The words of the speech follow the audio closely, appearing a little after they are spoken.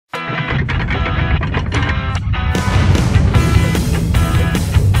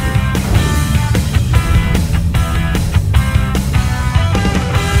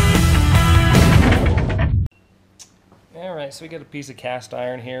so we got a piece of cast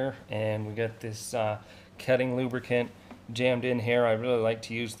iron here, and we got this cutting lubricant jammed in here. I really like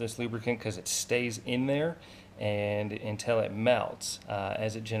to use this lubricant because it stays in there and until it melts.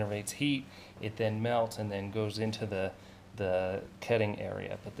 As it generates heat, it then melts and then goes into the cutting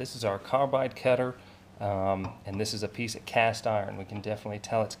area. But this is our carbide cutter, and this is a piece of cast iron. We can definitely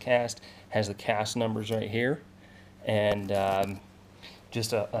tell it's cast. Has the cast numbers right here, and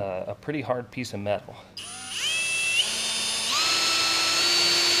just a pretty hard piece of metal.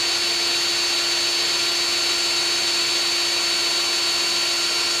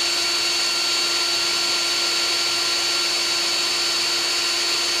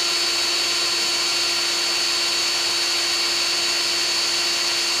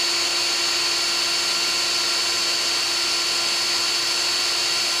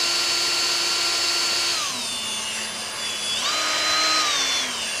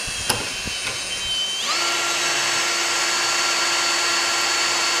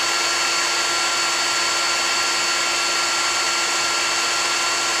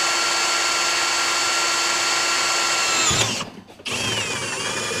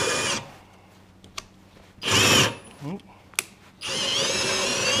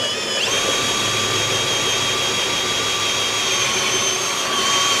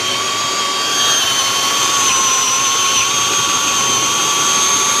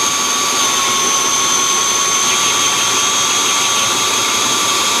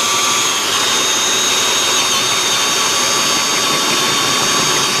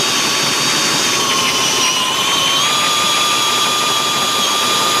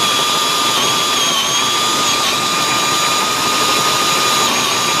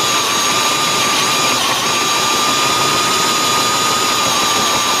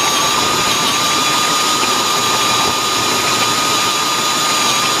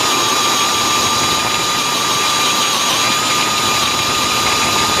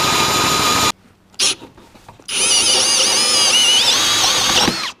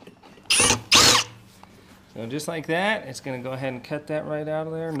 So just like that, it's going to go ahead and cut that right out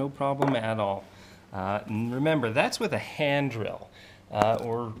of there, no problem at all. And remember, that's with a hand drill.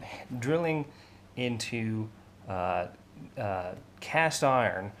 Or drilling into cast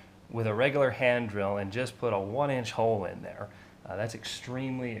iron with a regular hand drill and just put a 1-inch hole in there. That's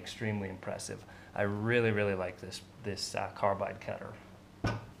extremely, extremely impressive. I really, really like this carbide cutter.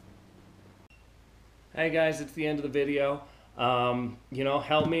 Hey guys, it's the end of the video. You know,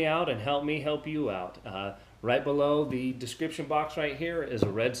 help me out and help me help you out. Right below the description box right here is a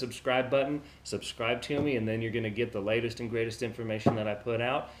red subscribe button. Subscribe to me and then you're going to get the latest and greatest information that I put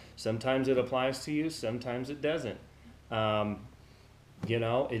out. Sometimes it applies to you, sometimes it doesn't. You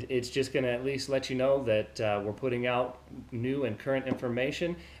know, it's just going to at least let you know that we're putting out new and current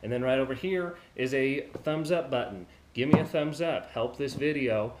information. And then right over here is a thumbs up button. Give me a thumbs up. Help this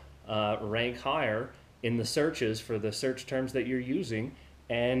video rank higher in the searches for the search terms that you're using,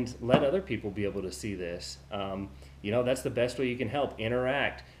 and let other people be able to see this. You know, that's the best way you can help.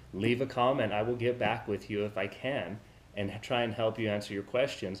 Interact. Leave a comment. I will get back with you if I can and try and help you answer your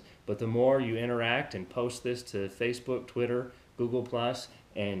questions. But the more you interact and post this to Facebook, Twitter, Google+,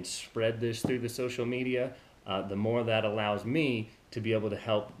 and spread this through the social media, the more that allows me to be able to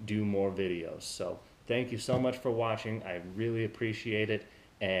help do more videos. So thank you so much for watching. I really appreciate it.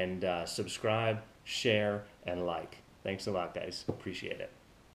 And subscribe, share, and like. Thanks a lot, guys. Appreciate it.